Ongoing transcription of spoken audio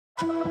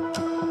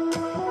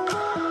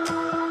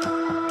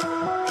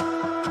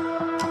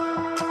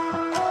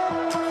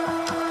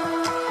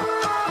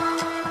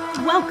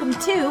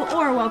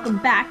Welcome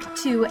back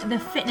to the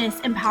Fitness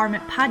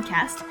Empowerment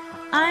Podcast.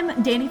 I'm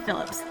Dani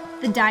Phillips,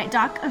 the Diet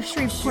Doc of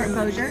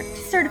Shreveport-Bossier,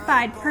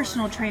 certified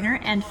personal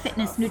trainer and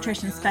fitness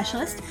nutrition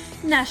specialist,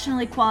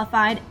 nationally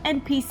qualified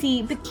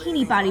NPC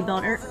bikini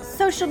bodybuilder,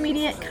 social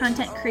media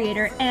content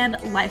creator, and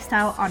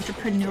lifestyle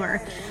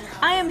entrepreneur.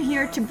 I am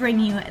here to bring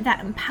you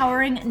that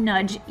empowering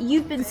nudge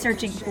you've been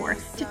searching for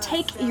to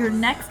take your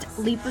next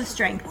leap of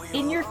strength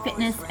in your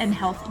fitness and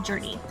health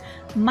journey.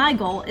 My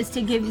goal is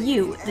to give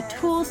you the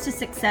tools to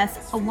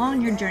success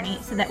along your journey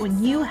so that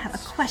when you have a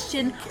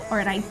question or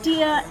an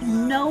idea, you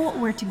know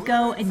where to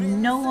go and you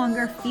no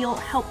longer feel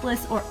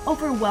helpless or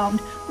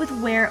overwhelmed with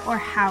where or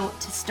how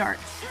to start.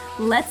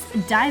 Let's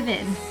dive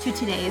in to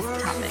today's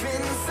topic.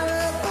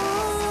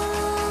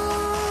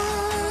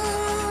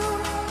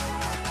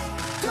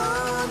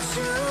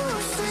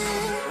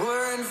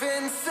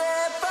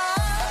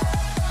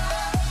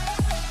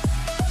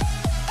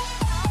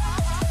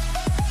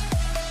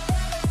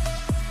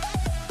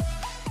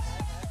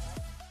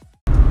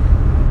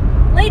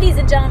 Ladies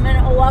and gentlemen,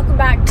 welcome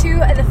back to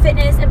the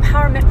Fitness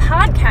Empowerment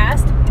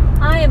Podcast.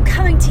 I am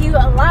coming to you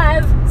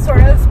live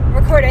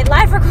recorded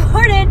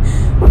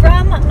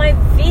from my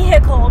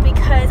vehicle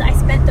because I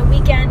spent the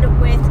weekend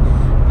with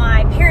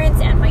my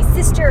parents and my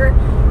sister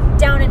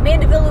down in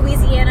Mandeville,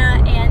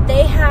 Louisiana, and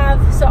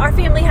our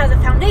family has a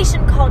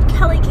foundation called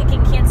Kelly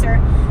Kicking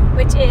Cancer,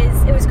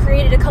 it was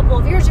created a couple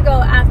of years ago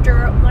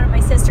after one of my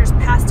sisters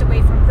passed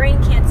away from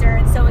brain cancer,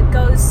 and so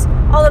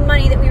all the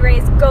money that we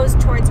raise goes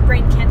towards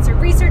brain cancer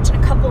research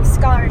and a couple of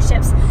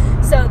scholarships.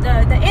 So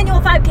the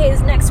annual 5K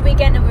is next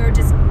weekend, and we were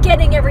just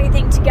getting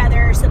everything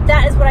together, so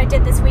that is what I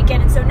did this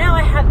weekend, and so now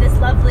I have this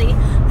lovely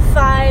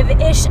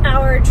 5-ish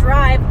hour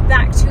drive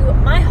back to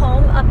my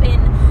home up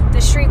in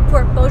the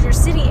Shreveport-Bossier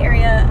City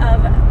area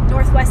of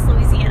northwest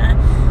Louisiana.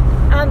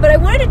 But I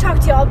wanted to talk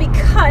to y'all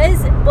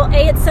because,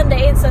 it's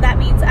Sunday, and so that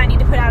means I need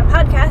to put out a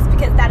podcast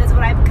because that is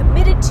what I'm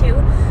committed to.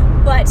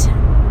 But,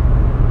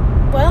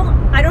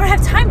 I don't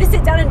have time to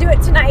sit down and do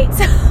it tonight,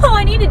 so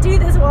I need to do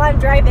this while I'm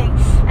driving.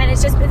 And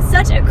it's just been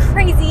such a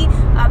crazy,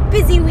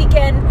 busy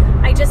weekend.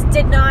 I just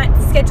did not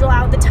schedule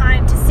out the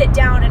time to sit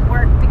down and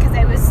work because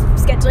I was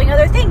scheduling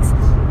other things.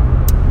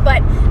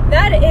 But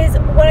that is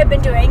what I've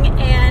been doing,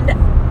 and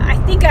I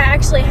think I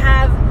actually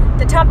have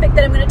the topic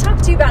that I'm going to talk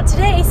to you about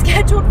today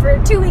scheduled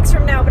for 2 weeks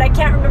from now, but I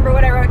can't remember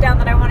what I wrote down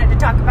that I wanted to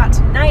talk about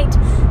tonight.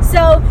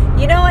 So,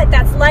 you know what?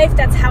 That's life.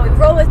 That's how we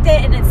roll with it,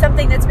 and it's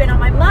something that's been on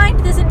my mind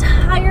this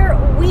entire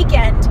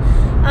weekend.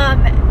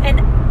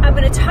 And I'm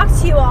going to talk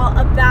to you all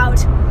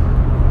about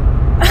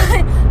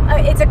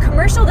it's a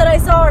commercial that I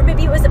saw, or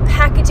maybe it was a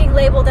packaging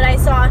label that I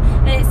saw,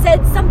 and it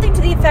said something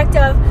to the effect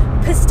of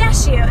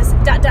pistachios, ...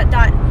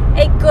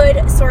 a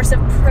good source of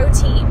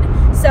protein.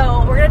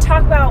 So we're going to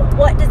talk about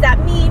what does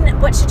that mean,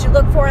 what should you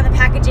look for in the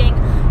packaging,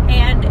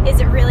 and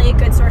is it really a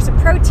good source of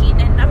protein?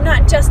 And I'm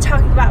not just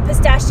talking about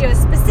pistachios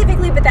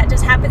specifically, but that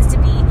just happens to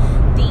be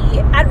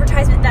the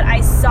advertisement that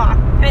I saw.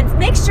 And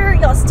make sure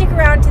y'all stick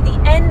around to the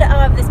end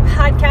of this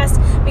podcast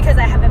because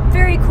I have a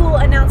very cool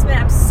announcement.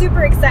 I'm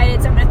super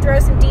excited, so I'm going to throw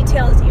some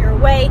details your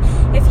way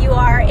if you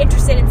are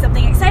interested in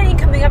something exciting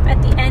coming up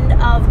at the end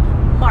of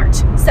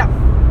March. So,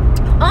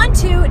 on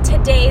to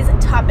today's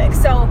topic.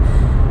 So,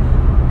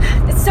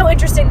 it's so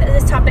interesting that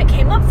this topic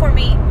came up for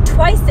me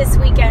twice this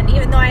weekend,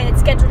 even though I had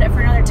scheduled it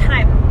for another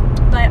time.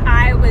 But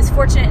I was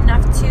fortunate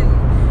enough to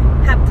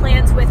have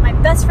plans with my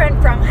best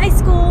friend from high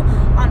school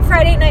on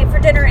Friday night for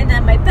dinner, and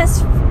then my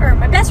best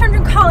friend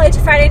from college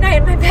Friday night,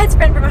 and my best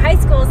friend from high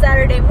school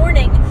Saturday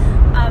morning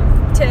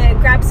to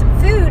grab some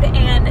food.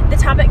 And the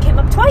topic came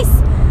up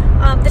twice.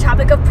 The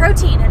topic of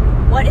protein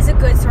and what is a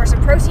good source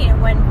of protein.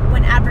 And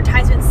when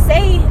advertisements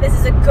say this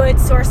is a good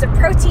source of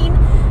protein,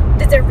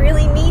 does it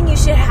really mean you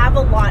should have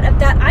a lot of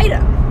that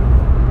item?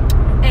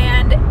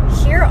 And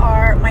here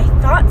are my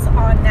thoughts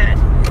on that.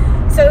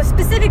 So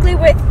specifically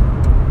with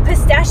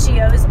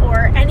pistachios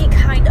or any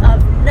kind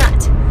of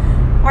nut,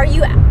 are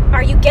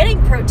you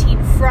getting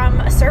protein from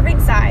a serving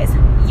size?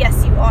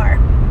 Yes, you are.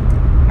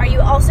 Are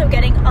you also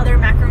getting other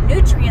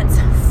macronutrients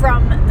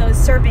from those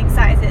serving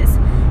sizes?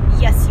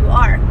 Yes, you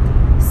are.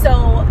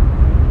 So,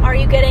 are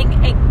you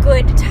getting a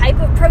good type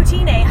of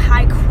protein, a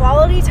high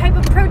quality type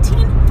of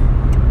protein?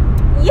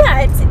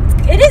 Yeah,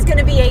 it is going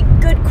to be a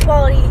good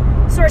quality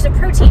source of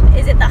protein.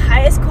 Is it the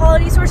highest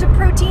quality source of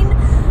protein?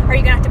 Are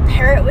you going to have to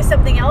pair it with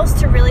something else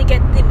to really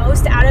get the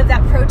most out of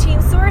that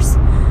protein source?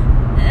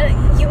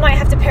 You might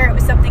have to pair it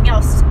with something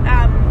else.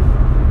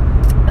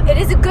 It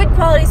is a good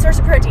quality source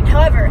of protein.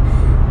 However,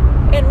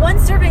 in one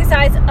serving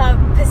size of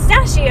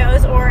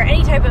pistachios or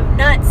any type of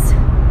nuts,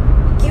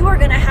 you are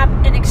going to have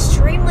an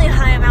extremely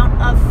high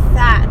amount of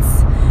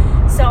fats.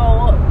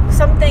 So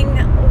something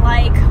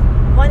like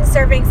one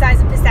serving size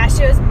of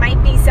pistachios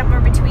might be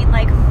somewhere between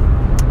like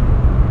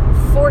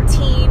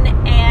 14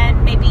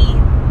 and maybe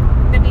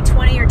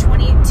 20 or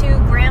 22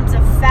 grams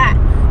of fat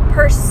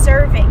per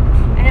serving.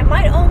 And it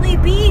might only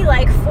be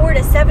like 4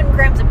 to 7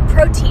 grams of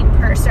protein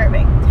per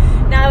serving.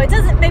 Now, it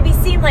doesn't maybe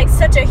seem like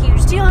such a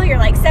huge deal. You're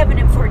like 7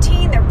 and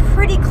 14. They're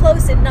pretty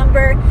close in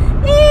number.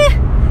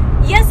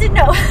 Yes and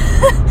no.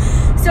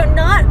 So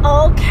not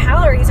all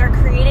calories are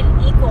created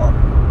equal.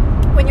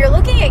 When you're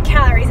looking at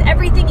calories,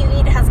 everything you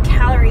eat has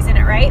calories in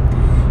it, right?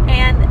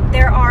 And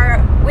there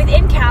are,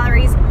 within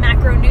calories,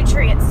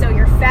 macronutrients. So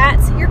your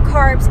fats, your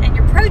carbs, and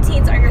your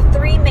proteins are your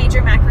 3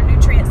 major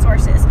macronutrient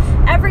sources.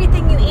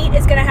 Everything you eat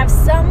is going to have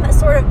some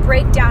sort of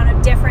breakdown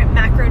of different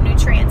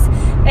macronutrients.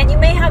 And you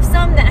may have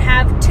some that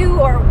have 1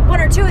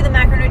 or 2 of the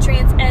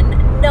macronutrients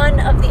and none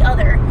of the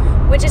other,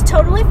 which is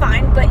totally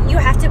fine, but you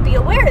have to be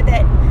aware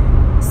that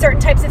certain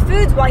types of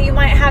foods, while you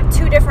might have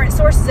 2 different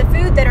sources of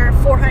food that are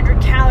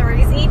 400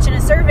 calories each in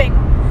a serving,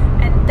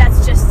 and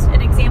that's just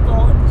an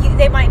example,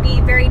 they might be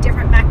very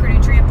different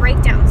macronutrient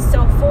breakdowns.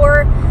 So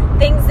for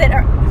things that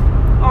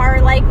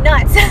are like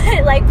nuts,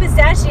 like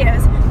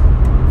pistachios,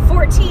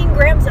 14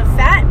 grams of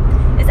fat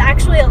is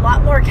actually a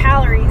lot more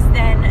calories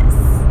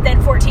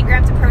than 14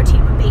 grams of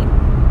protein would be.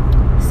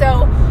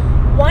 So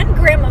 1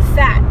 gram of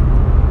fat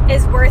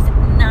is worth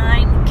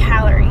 9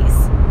 calories.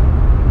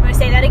 I'm going to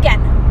say that again.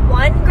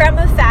 1 gram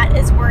of fat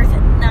is worth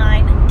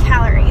 9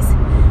 calories.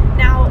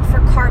 Now, for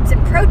carbs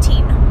and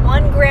protein,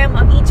 1 gram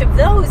of each of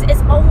those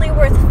is only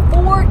worth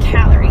 4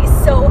 calories.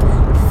 So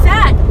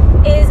fat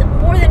is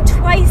more than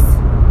twice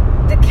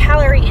the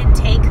calorie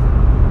intake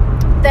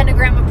than a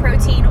gram of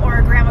protein or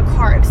a gram of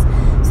carbs.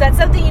 So that's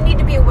something you need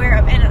to be aware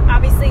of. And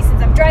obviously,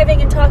 since I'm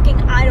driving and talking,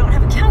 I don't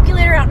have a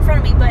calculator out in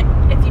front of me, but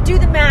if you do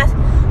the math,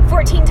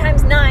 14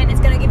 times 9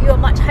 is going to give you a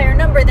much higher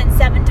number than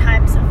 7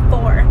 times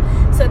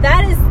 4. So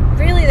that is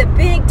really the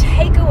big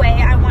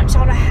takeaway I want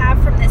y'all to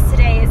have from this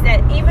today, is that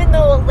even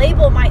though a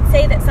label might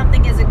say that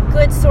something is a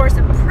good source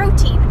of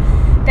protein,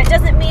 that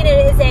doesn't mean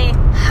it is a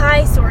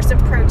high source of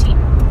protein.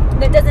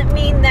 That doesn't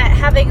mean that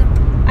having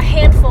a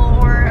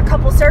handful or a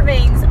couple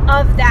servings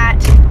of that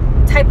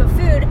type of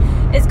food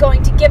is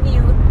going to give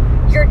you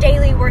your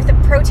daily worth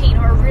of protein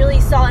or a really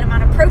solid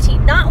amount of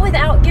protein, not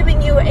without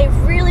giving you a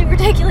really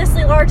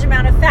ridiculously large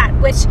amount of fat,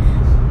 which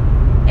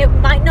it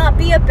might not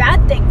be a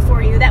bad thing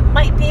for you. That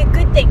might be a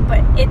good thing, but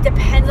it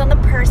depends on the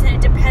person.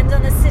 It depends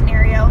on the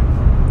scenario.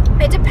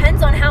 It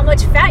depends on how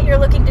much fat you're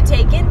looking to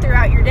take in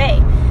throughout your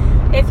day.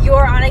 If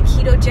you're on a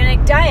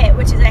ketogenic diet,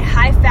 which is a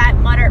high-fat,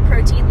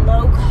 moderate-protein,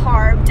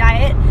 low-carb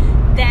diet,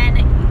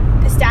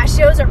 then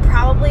pistachios are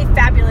probably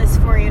fabulous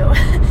for you.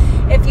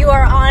 If you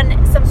are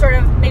on some sort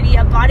of maybe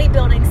a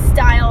bodybuilding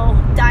style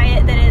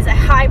diet that is a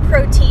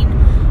high-protein,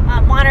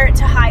 moderate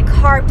to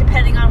high-carb,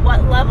 depending on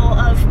what level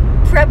of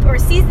prep or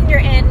season you're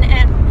in,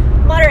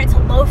 and moderate to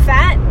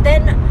low-fat,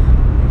 then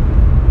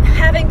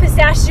having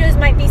pistachios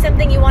might be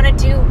something you want to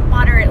do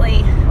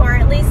moderately, or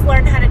at least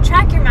learn how to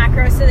track your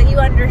macros so that you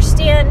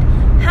understand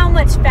how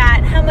much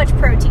fat, how much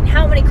protein,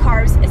 how many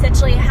carbs,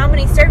 essentially how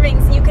many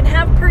servings you can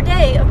have per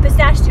day of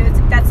pistachios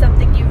if that's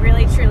something you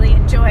really truly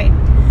enjoy.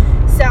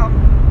 So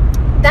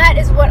that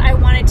is what I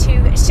wanted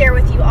to share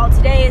with you all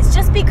today, is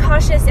just be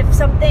cautious if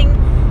something,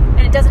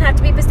 and it doesn't have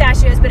to be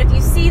pistachios, but if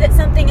you see that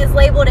something is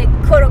labeled a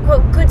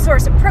quote-unquote good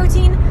source of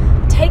protein,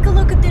 take a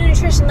look at the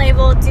nutrition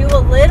label, do a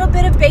little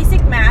bit of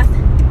basic math,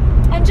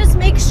 and just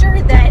make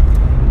sure that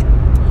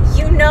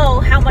you know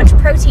how much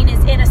protein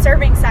is in a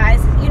serving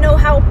size, you know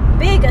how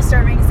big a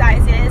serving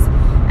size is,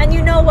 and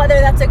you know whether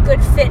that's a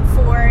good fit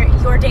for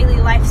your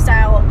daily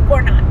lifestyle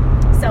or not.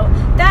 So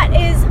that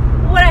is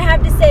what I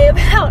have to say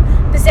about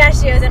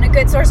pistachios and a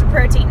good source of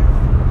protein.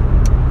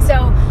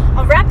 So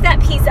I'll wrap that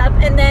piece up,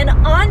 and then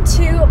on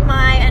to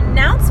my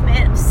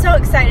announcement. I'm so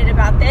excited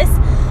about this.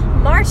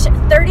 March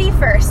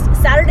 31st,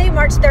 Saturday,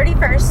 March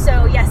 31st,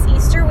 so yes,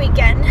 Easter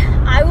weekend,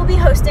 I will be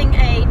hosting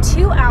a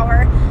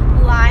 2-hour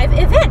live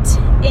event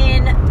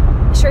in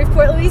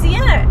Shreveport,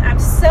 Louisiana. I'm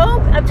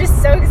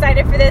just so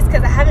excited for this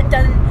because I've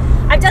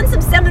done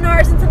some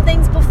seminars and some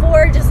things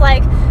before, just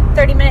like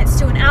 30 minutes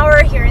to an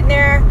hour here and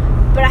there,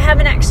 but I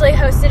haven't actually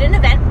hosted an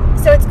event.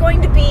 So it's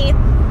going to be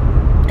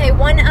a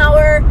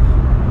 1-hour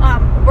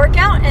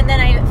workout, and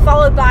then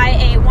followed by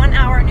a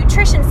 1-hour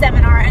nutrition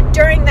seminar. And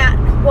during that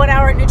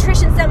 1-hour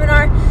nutrition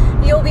seminar,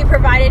 you'll be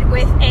provided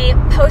with a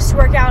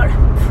post-workout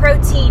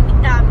protein,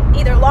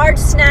 either large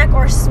snack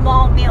or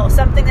small meal,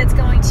 something that's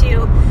going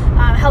to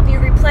help you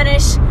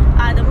replenish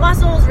the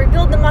muscles,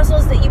 rebuild the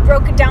muscles that you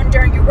broke down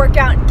during your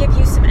workout, and give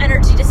you some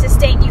energy to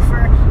sustain you for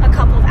a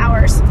couple of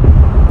hours.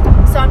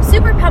 So I'm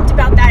super pumped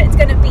about that. It's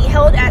going to be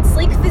held at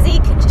Sleek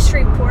Physique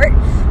Shreveport,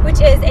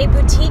 which is a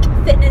boutique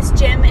fitness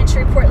gym in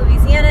Shreveport,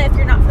 Louisiana, if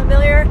you're not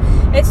familiar.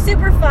 It's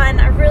super fun.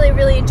 I really,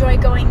 really enjoy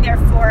going there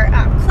for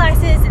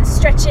classes and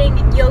stretching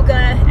and yoga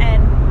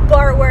and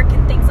bar work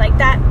and things like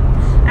that.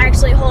 I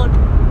actually hold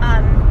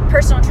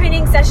personal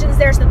training sessions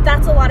there, so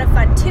that's a lot of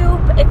fun too.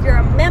 But if you're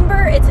a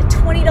member, it's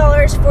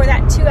 $20 for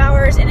that 2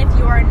 hours, and if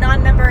you are a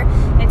non-member,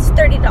 it's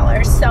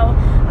 $30. So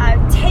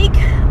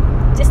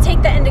just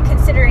take that into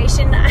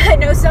consideration. I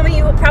know some of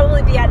you will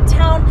probably be out of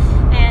town,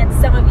 and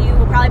some of you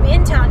will probably be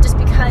in town just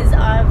because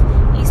of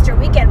Easter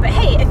weekend. But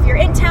hey, if you're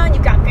in town,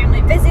 you've got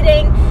family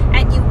visiting,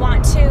 and you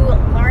want to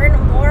learn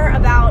more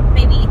about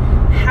maybe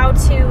how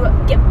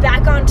to get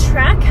back on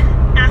track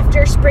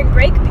Easter spring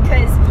break,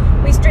 because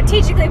we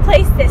strategically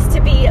placed this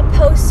to be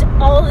post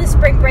all the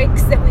spring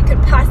breaks that we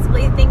could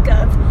possibly think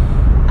of,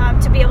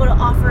 to be able to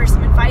offer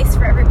some advice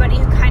for everybody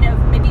who kind of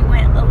maybe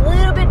went a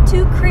little bit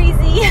too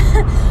crazy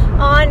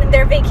on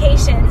their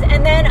vacations,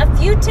 and then a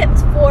few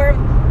tips for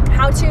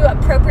how to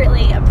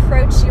appropriately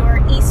approach your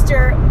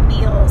Easter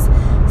meals.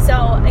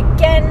 So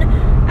again,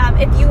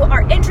 if you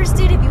are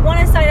interested, if you want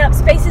to sign up,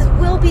 spaces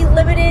will be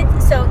limited.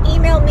 So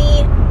email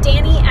me,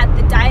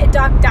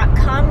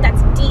 Danny@thedietdoc.com.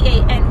 That's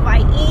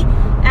DANYE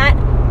at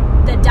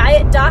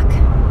thedietdoc,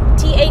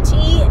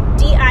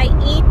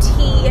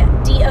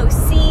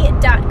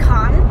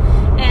 THEDIETDOC.com,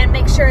 and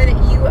make sure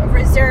that you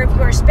reserve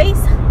your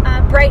space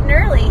bright and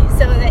early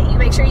so that you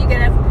make sure you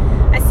get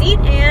a seat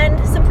and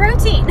some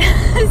protein.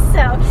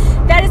 So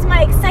that is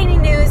my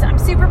exciting news. I'm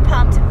super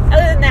pumped.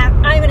 Other than that,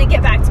 I'm going to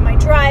get back to my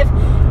drive,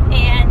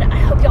 and I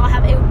hope you all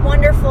have a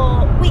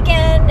wonderful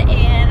weekend,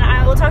 and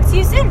I will talk to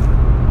you soon.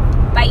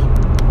 Bye.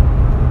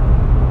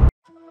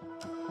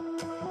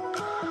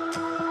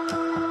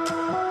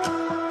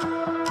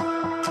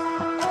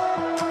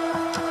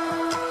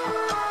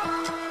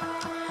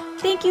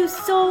 Thank you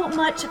so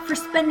much for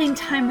spending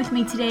time with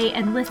me today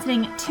and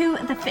listening to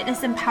the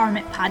Fitness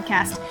Empowerment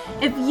Podcast.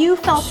 If you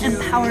felt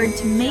empowered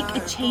to make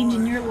a change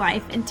in your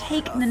life and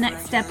take the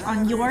next step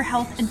on your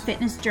health and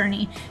fitness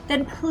journey,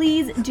 then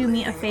please do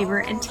me a favor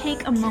and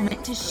take a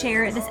moment to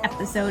share this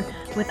episode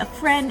with a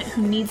friend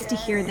who needs to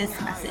hear this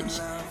message.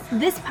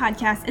 This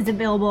podcast is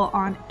available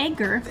on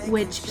Anchor,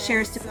 which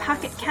shares to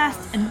Pocket Cast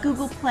and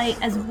Google Play,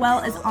 as well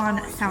as on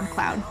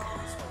SoundCloud.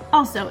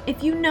 Also,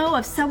 if you know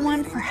of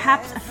someone,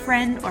 perhaps a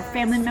friend or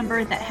family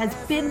member, that has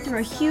been through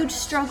a huge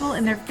struggle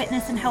in their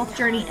fitness and health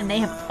journey and they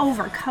have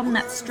overcome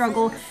that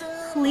struggle,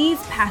 please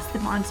pass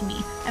them on to me.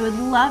 I would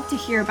love to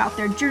hear about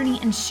their journey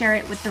and share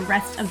it with the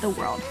rest of the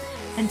world.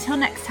 Until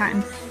next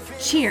time,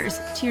 cheers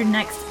to your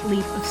next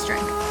leap of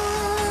strength.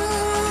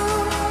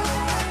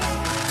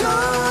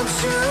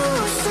 Don't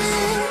you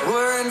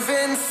see?